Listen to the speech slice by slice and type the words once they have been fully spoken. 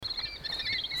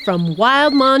From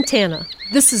Wild Montana,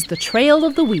 this is the Trail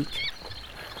of the Week.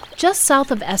 Just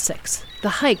south of Essex, the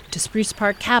hike to Spruce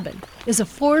Park Cabin is a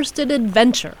forested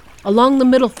adventure along the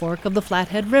Middle Fork of the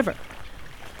Flathead River.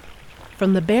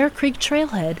 From the Bear Creek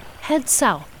Trailhead, head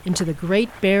south into the Great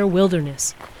Bear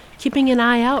Wilderness, keeping an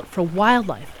eye out for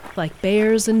wildlife like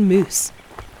bears and moose.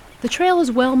 The trail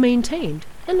is well maintained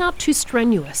and not too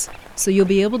strenuous, so you'll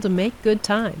be able to make good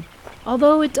time,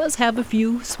 although it does have a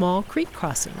few small creek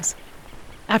crossings.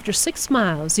 After 6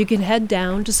 miles, you can head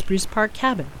down to Spruce Park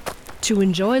Cabin to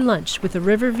enjoy lunch with a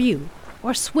river view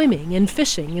or swimming and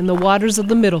fishing in the waters of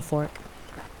the Middle Fork.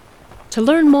 To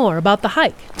learn more about the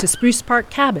hike to Spruce Park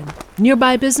Cabin,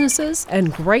 nearby businesses,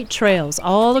 and great trails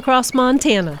all across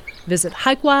Montana, visit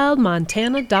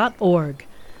hikewildmontana.org.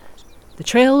 The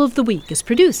Trail of the Week is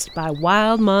produced by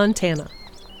Wild Montana.